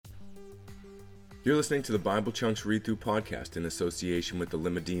You're listening to the Bible Chunks Read Through podcast in association with the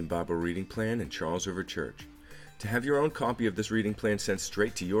Limudine Bible Reading Plan and Charles River Church. To have your own copy of this reading plan sent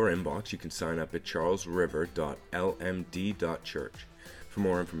straight to your inbox, you can sign up at charlesriver.lmd.church. For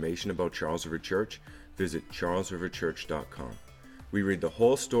more information about Charles River Church, visit charlesriverchurch.com. We read the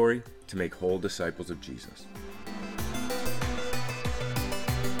whole story to make whole disciples of Jesus.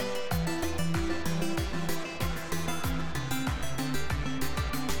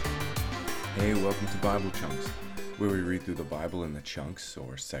 Hey, welcome to Bible Chunks, where we read through the Bible in the chunks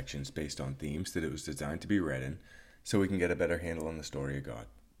or sections based on themes that it was designed to be read in, so we can get a better handle on the story of God.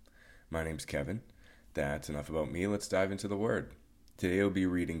 My name's Kevin. That's enough about me. Let's dive into the Word. Today we'll be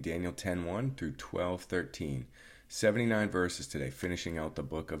reading Daniel 10:1 through 12:13, 79 verses today, finishing out the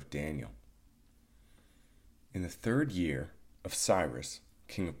book of Daniel. In the 3rd year of Cyrus,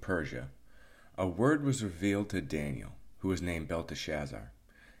 king of Persia, a word was revealed to Daniel, who was named Belteshazzar.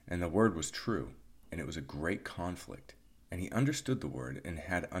 And the word was true, and it was a great conflict. And he understood the word and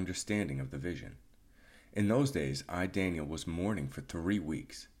had understanding of the vision. In those days, I, Daniel, was mourning for 3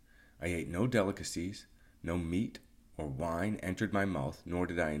 weeks. I ate no delicacies, no meat or wine entered my mouth, nor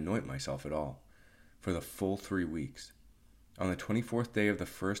did I anoint myself at all, for the full 3 weeks. On the 24th day of the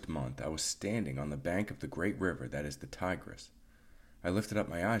 1st month, I was standing on the bank of the great river, that is the Tigris. I lifted up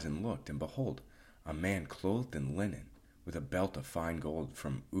my eyes and looked, and behold, a man clothed in linen, with a belt of fine gold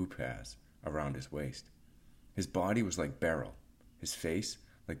from Uphaz around his waist. His body was like beryl, his face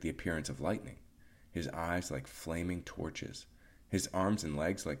like the appearance of lightning, his eyes like flaming torches, his arms and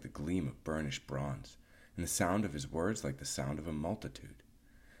legs like the gleam of burnished bronze, and the sound of his words like the sound of a multitude.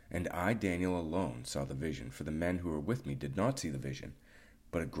 And I, Daniel, alone saw the vision, for the men who were with me did not see the vision,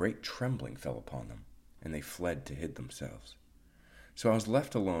 but a great trembling fell upon them, and they fled to hid themselves. So I was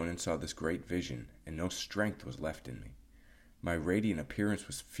left alone and saw this great vision, and no strength was left in me. My radiant appearance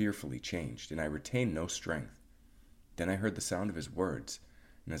was fearfully changed, and I retained no strength. Then I heard the sound of his words,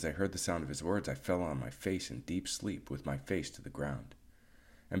 and as I heard the sound of his words, I fell on my face in deep sleep, with my face to the ground.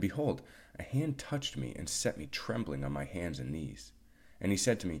 And behold, a hand touched me and set me trembling on my hands and knees. And he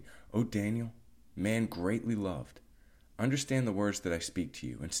said to me, O Daniel, man greatly loved, understand the words that I speak to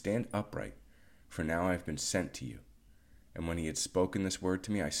you, and stand upright, for now I have been sent to you. And when he had spoken this word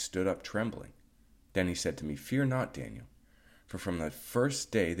to me, I stood up trembling. Then he said to me, Fear not, Daniel. For from the first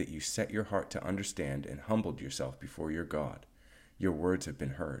day that you set your heart to understand and humbled yourself before your God, your words have been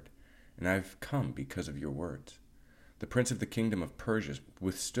heard, and I have come because of your words. The prince of the kingdom of Persia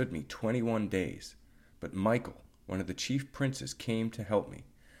withstood me 21 days, but Michael, one of the chief princes, came to help me,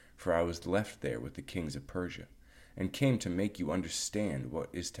 for I was left there with the kings of Persia, and came to make you understand what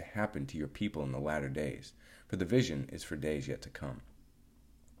is to happen to your people in the latter days, for the vision is for days yet to come.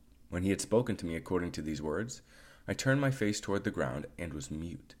 When he had spoken to me according to these words, I turned my face toward the ground and was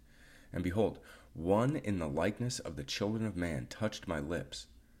mute. And behold, one in the likeness of the children of man touched my lips.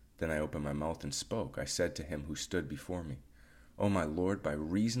 Then I opened my mouth and spoke. I said to him who stood before me, O my Lord, by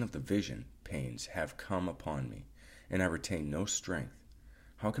reason of the vision, pains have come upon me, and I retain no strength.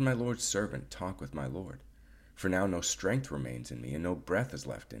 How can my Lord's servant talk with my Lord? For now no strength remains in me, and no breath is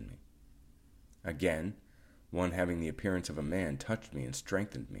left in me. Again, one having the appearance of a man touched me and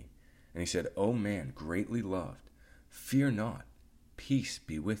strengthened me. And he said, O man greatly loved, fear not, peace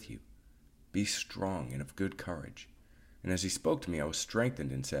be with you. Be strong and of good courage. And as he spoke to me, I was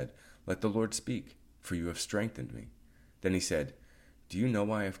strengthened and said, Let the Lord speak, for you have strengthened me. Then he said, Do you know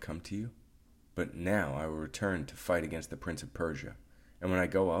why I have come to you? But now I will return to fight against the prince of Persia. And when I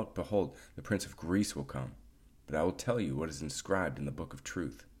go out, behold, the prince of Greece will come. But I will tell you what is inscribed in the book of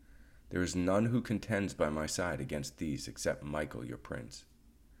truth. There is none who contends by my side against these except Michael your prince.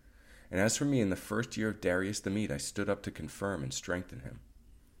 And as for me, in the 1st year of Darius the Mede, I stood up to confirm and strengthen him.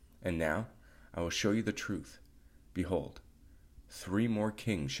 And now I will show you the truth. Behold, 3 more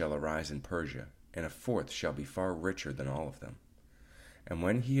kings shall arise in Persia, and a 4th shall be far richer than all of them. And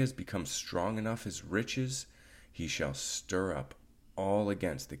when he has become strong enough his riches, he shall stir up all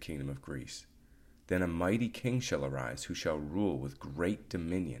against the kingdom of Greece. Then a mighty king shall arise, who shall rule with great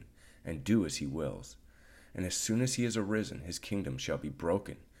dominion, and do as he wills. And as soon as he is arisen, his kingdom shall be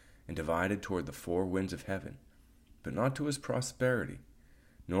broken, and divided toward the 4 winds of heaven, but not to his prosperity,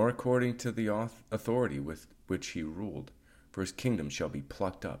 nor according to the authority with which he ruled, for his kingdom shall be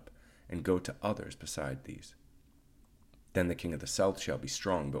plucked up, and go to others beside these. Then the king of the south shall be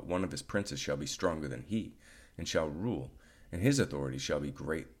strong, but one of his princes shall be stronger than he, and shall rule, and his authority shall be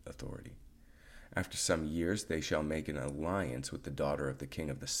great authority. After some years they shall make an alliance with the daughter of the king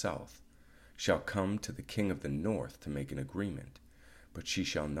of the south, shall come to the king of the north to make an agreement, but she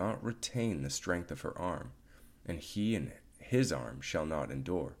shall not retain the strength of her arm, and he and his arm shall not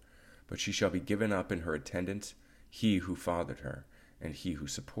endure, but she shall be given up in her attendance, he who fathered her, and he who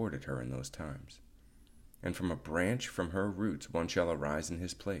supported her in those times. And from a branch from her roots one shall arise in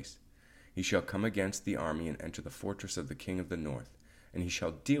his place. He shall come against the army and enter the fortress of the king of the north, and he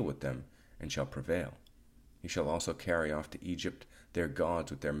shall deal with them, and shall prevail. He shall also carry off to Egypt their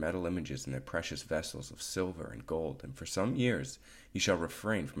gods with their metal images and their precious vessels of silver and gold, and for some years he shall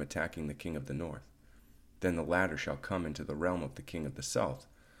refrain from attacking the king of the north. Then the latter shall come into the realm of the king of the south,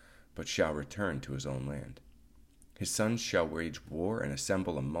 but shall return to his own land. His sons shall wage war and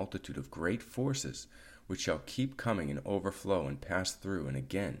assemble a multitude of great forces, which shall keep coming and overflow and pass through, and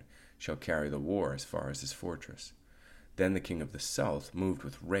again shall carry the war as far as his fortress. Then the king of the south, moved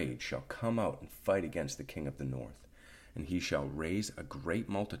with rage, shall come out and fight against the king of the north, and he shall raise a great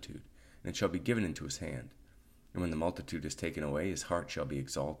multitude, and it shall be given into his hand. And when the multitude is taken away, his heart shall be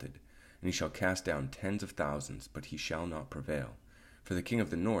exalted, and he shall cast down tens of thousands, but he shall not prevail. For the king of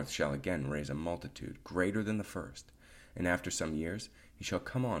the north shall again raise a multitude greater than the first, and after some years he shall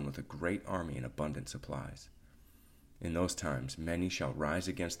come on with a great army and abundant supplies. In those times many shall rise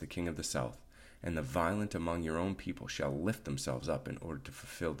against the king of the south, and the violent among your own people shall lift themselves up in order to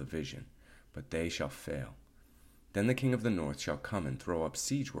fulfill the vision, but they shall fail. Then the king of the north shall come and throw up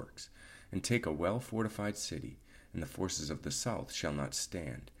siege works, and take a well-fortified city, and the forces of the south shall not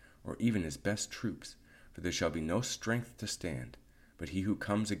stand, or even his best troops, for there shall be no strength to stand. But he who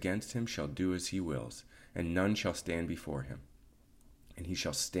comes against him shall do as he wills, and none shall stand before him. And he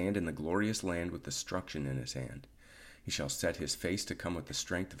shall stand in the glorious land with destruction in his hand. He shall set his face to come with the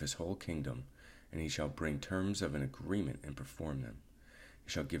strength of his whole kingdom, and he shall bring terms of an agreement and perform them.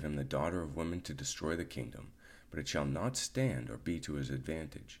 He shall give him the daughter of women to destroy the kingdom, but it shall not stand or be to his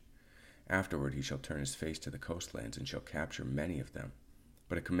advantage. Afterward he shall turn his face to the coastlands, and shall capture many of them.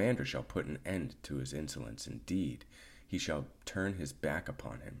 But a commander shall put an end to his insolence. Indeed, he shall turn his back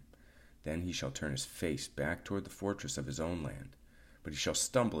upon him. Then he shall turn his face back toward the fortress of his own land, but he shall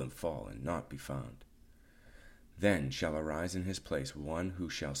stumble and fall, and not be found. Then shall arise in his place one who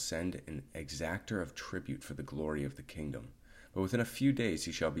shall send an exactor of tribute for the glory of the kingdom. But within a few days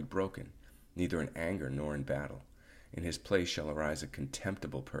he shall be broken, neither in anger nor in battle. In his place shall arise a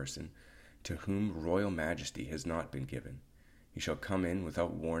contemptible person, to whom royal majesty has not been given. He shall come in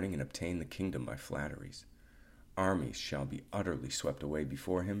without warning and obtain the kingdom by flatteries. Armies shall be utterly swept away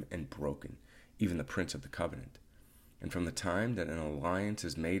before him and broken, even the prince of the covenant. And from the time that an alliance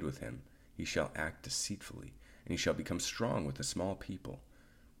is made with him, he shall act deceitfully, and he shall become strong with a small people.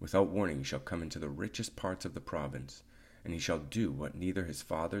 Without warning he shall come into the richest parts of the province, and he shall do what neither his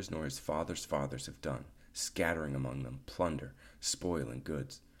fathers nor his fathers' fathers have done, scattering among them plunder, spoil, and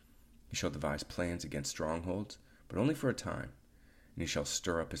goods. He shall devise plans against strongholds, but only for a time, and he shall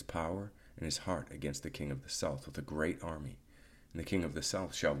stir up his power and his heart against the king of the south with a great army. And the king of the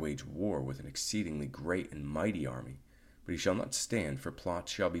south shall wage war with an exceedingly great and mighty army, but he shall not stand, for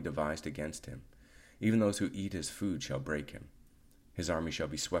plots shall be devised against him. Even those who eat his food shall break him. His army shall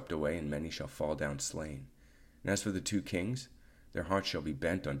be swept away, and many shall fall down slain. And as for the two kings, their hearts shall be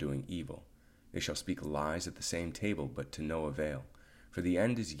bent on doing evil. They shall speak lies at the same table, but to no avail, for the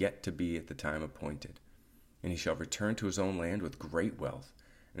end is yet to be at the time appointed. And he shall return to his own land with great wealth,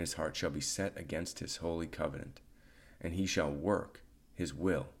 and his heart shall be set against his holy covenant. And he shall work his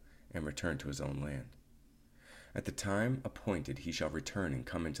will, and return to his own land. At the time appointed he shall return and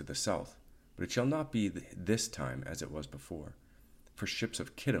come into the south, but it shall not be this time as it was before. For ships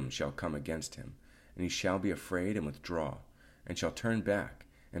of Kittim shall come against him, and he shall be afraid and withdraw, and shall turn back,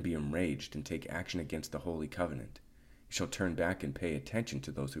 and be enraged, and take action against the holy covenant. He shall turn back and pay attention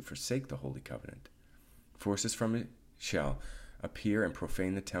to those who forsake the holy covenant. Forces from it shall appear and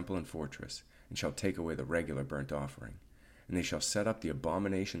profane the temple and fortress, and shall take away the regular burnt offering. And they shall set up the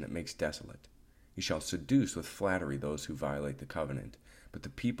abomination that makes desolate. He shall seduce with flattery those who violate the covenant, but the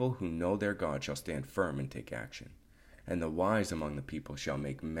people who know their God shall stand firm and take action. And the wise among the people shall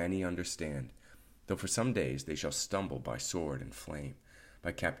make many understand, though for some days they shall stumble by sword and flame,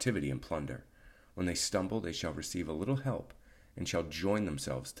 by captivity and plunder. When they stumble, they shall receive a little help, and shall join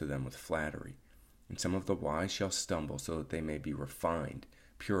themselves to them with flattery. And some of the wise shall stumble, so that they may be refined,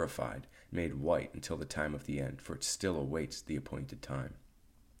 purified, made white until the time of the end, for it still awaits the appointed time.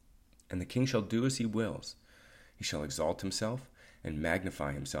 And the king shall do as he wills. He shall exalt himself, and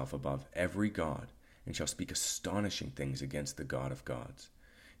magnify himself above every god, and shall speak astonishing things against the God of gods.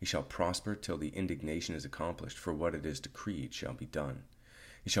 He shall prosper till the indignation is accomplished, for what it is decreed shall be done.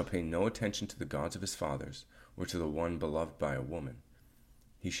 He shall pay no attention to the gods of his fathers, or to the one beloved by a woman.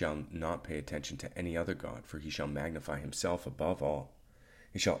 He shall not pay attention to any other god, for he shall magnify himself above all.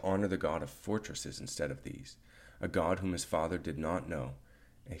 He shall honor the God of fortresses instead of these, a God whom his father did not know,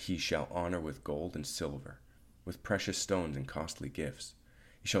 and he shall honor with gold and silver, with precious stones and costly gifts.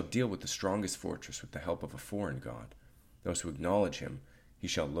 He shall deal with the strongest fortress with the help of a foreign god. Those who acknowledge him he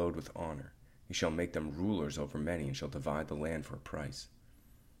shall load with honor. He shall make them rulers over many, and shall divide the land for a price.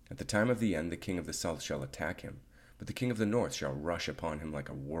 At the time of the end the king of the south shall attack him, but the king of the north shall rush upon him like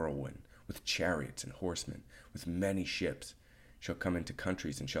a whirlwind, with chariots and horsemen, with many ships. He shall come into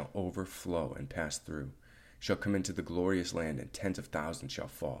countries, and shall overflow and pass through. He shall come into the glorious land, and tens of thousands shall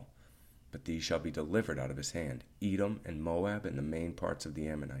fall. But these shall be delivered out of his hand, Edom and Moab and the main parts of the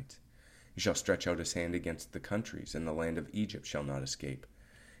Ammonites. He shall stretch out his hand against the countries, and the land of Egypt shall not escape.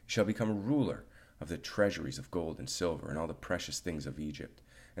 He shall become a ruler of the treasuries of gold and silver, and all the precious things of Egypt.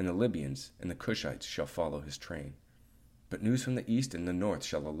 And the Libyans and the Cushites shall follow his train. But news from the east and the north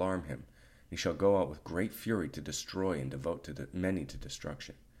shall alarm him. He shall go out with great fury to destroy and devote many to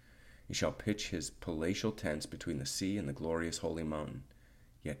destruction. He shall pitch his palatial tents between the sea and the glorious holy mountain.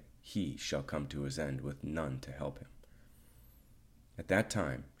 Yet he shall come to his end with none to help him. At that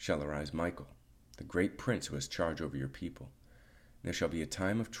time shall arise Michael, the great prince who has charge over your people. And there shall be a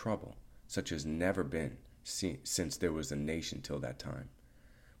time of trouble, such as never been since there was a nation till that time.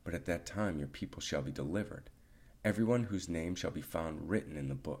 But at that time your people shall be delivered, everyone whose name shall be found written in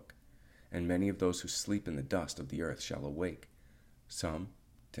the book. And many of those who sleep in the dust of the earth shall awake, some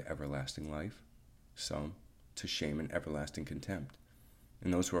to everlasting life, some to shame and everlasting contempt.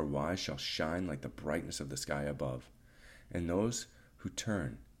 And those who are wise shall shine like the brightness of the sky above, and those who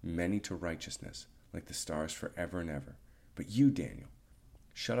turn many to righteousness like the stars forever and ever. But you, Daniel,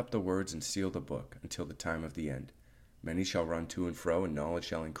 shut up the words and seal the book until the time of the end. Many shall run to and fro, and knowledge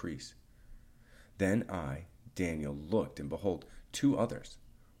shall increase. Then I, Daniel, looked, and behold, two others,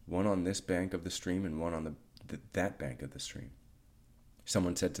 one on this bank of the stream and one on that bank of the stream.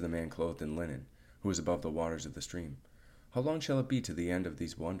 Someone said to the man clothed in linen, who was above the waters of the stream, How long shall it be to the end of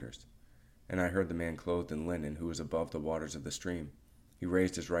these wonders? And I heard the man clothed in linen, who was above the waters of the stream. He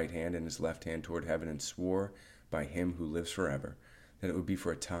raised his right hand and his left hand toward heaven, and swore by him who lives forever, that it would be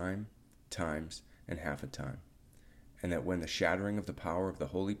for a time, times, and half a time, and that when the shattering of the power of the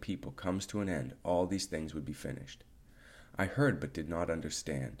holy people comes to an end, all these things would be finished. I heard but did not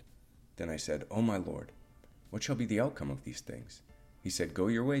understand. Then I said, O my Lord, what shall be the outcome of these things? He said, Go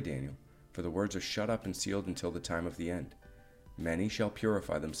your way, Daniel, for the words are shut up and sealed until the time of the end. Many shall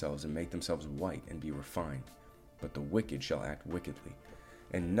purify themselves and make themselves white and be refined, but the wicked shall act wickedly,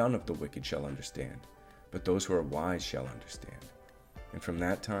 and none of the wicked shall understand, but those who are wise shall understand. And from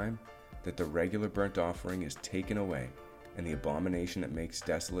that time that the regular burnt offering is taken away, and the abomination that makes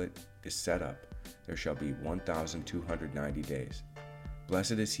desolate is set up, there shall be 1,290 days.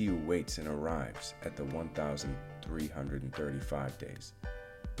 Blessed is he who waits and arrives at the 1,335 days.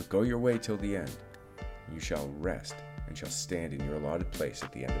 But go your way till the end, and you shall rest and shall stand in your allotted place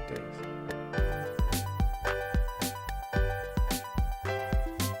at the end of days.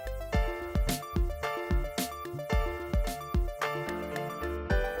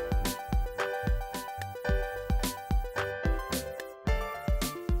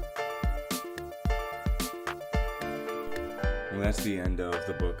 Well, that's the end of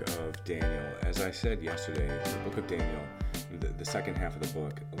the book of Daniel. As I said yesterday, the book of Daniel, the second half of the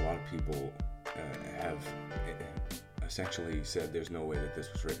book, a lot of people have essentially said there's no way that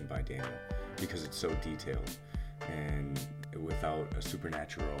this was written by Daniel because it's so detailed, and without a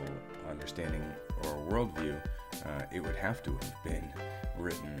supernatural understanding or a worldview, it would have to have been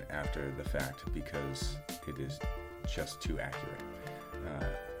written after the fact because it is just too accurate.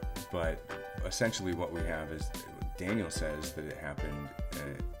 But essentially what we have is Daniel says that it happened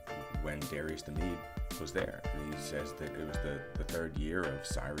when Darius the Mede was there. And he says that it was the third year of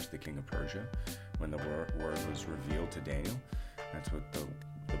Cyrus the king of Persia when the word was revealed to Daniel. That's what the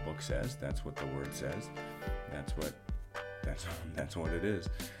book says. That's what the word says. That's what it is.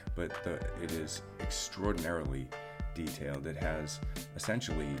 But it is extraordinarily detailed. It has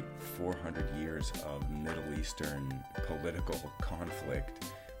essentially 400 years of Middle Eastern political conflict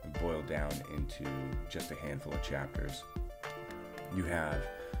boiled down into just a handful of chapters. You have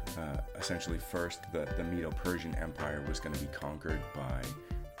essentially first the Medo-Persian Empire was going to be conquered by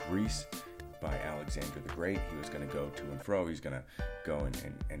Greece, by Alexander the Great. He was going to go to and fro. He's going to go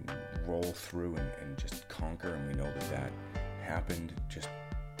and roll through and just conquer, and we know that happened just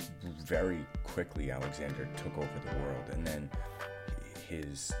very quickly. Alexander took over the world, and then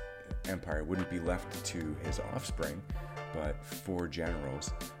his empire wouldn't be left to his offspring, but 4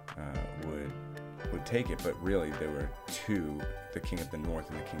 generals would take it. But really there were 2, the king of the north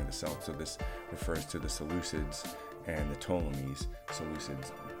and the king of the south. So this refers to the Seleucids and the Ptolemies.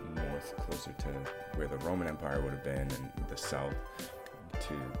 Seleucids north, closer to where the Roman Empire would have been, and the south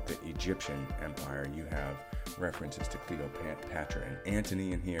to the Egyptian Empire, you have references to Cleopatra and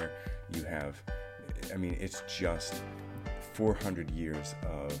Antony in here. You have, it's just 400 years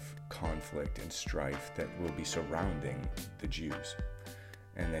of conflict and strife that will be surrounding the Jews.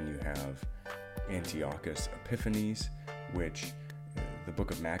 And then you have Antiochus Epiphanes, which the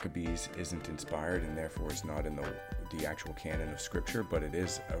book of Maccabees isn't inspired and therefore is not in the actual canon of Scripture, but it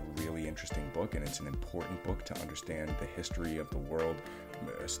is a really interesting book, and it's an important book to understand the history of the world,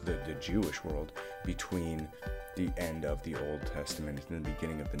 the Jewish world, between the end of the Old Testament and the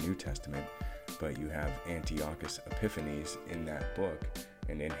beginning of the New Testament. But you have Antiochus Epiphanes in that book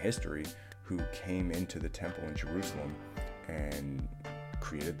and in history who came into the temple in Jerusalem and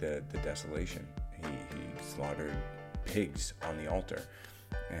created the desolation. He slaughtered pigs on the altar,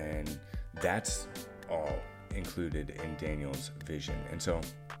 and that's all included in Daniel's vision. And so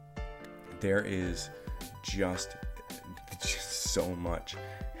there is just so much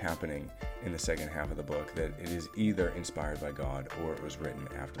happening in the second half of the book that it is either inspired by God or it was written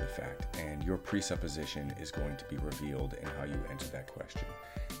after the fact, and your presupposition is going to be revealed in how you answer that question.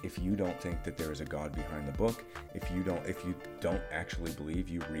 If you don't think that there is a God behind the book, if you don't actually believe,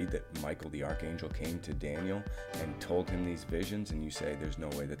 you read that Michael the archangel came to Daniel and told him these visions, and you say there's no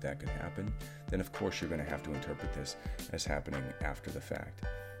way that could happen, then of course you're going to have to interpret this as happening after the fact.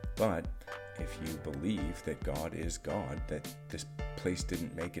 But if you believe that God is God, that this place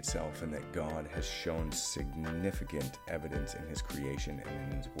didn't make itself, and that God has shown significant evidence in his creation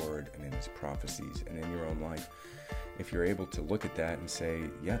and in his word and in his prophecies and in your own life, if you're able to look at that and say,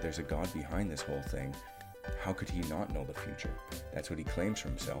 yeah, there's a God behind this whole thing, how could he not know the future? That's what he claims for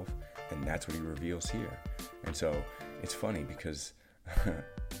himself, and that's what he reveals here. And so it's funny because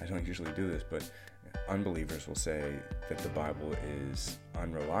I don't usually do this, but unbelievers will say that the Bible is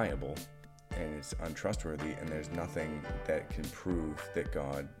unreliable and it's untrustworthy, and there's nothing that can prove that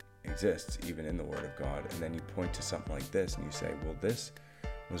God exists, even in the Word of God. And then you point to something like this and you say, well, this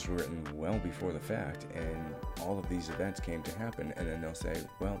was written well before the fact, and all of these events came to happen. And then they'll say,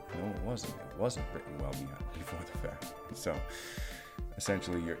 well, no, it wasn't. It wasn't written well before the fact. So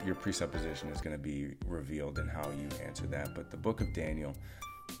essentially your presupposition is going to be revealed in how you answer that. But the book of Daniel,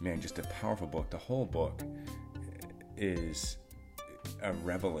 man, just a powerful book. The whole book is a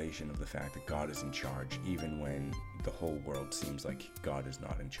revelation of the fact that God is in charge, even when the whole world seems like God is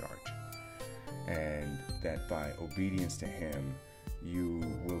not in charge. And that by obedience to him, you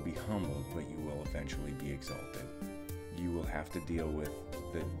will be humbled, but you will eventually be exalted. You will have to deal with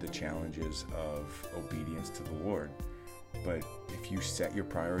the challenges of obedience to the Lord. But if you set your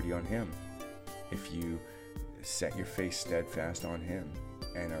priority on him, if you set your face steadfast on him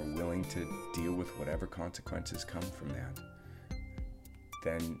and are willing to deal with whatever consequences come from that,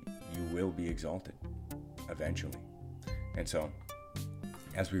 then you will be exalted eventually. And so,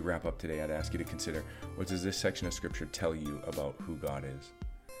 as we wrap up today, I'd ask you to consider, what does this section of Scripture tell you about who God is?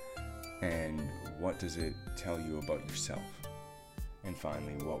 And what does it tell you about yourself? And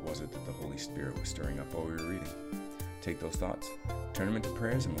finally, what was it that the Holy Spirit was stirring up while we were reading? Take those thoughts, turn them into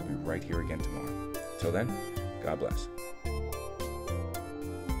prayers, and we'll be right here again tomorrow. Till then, God bless.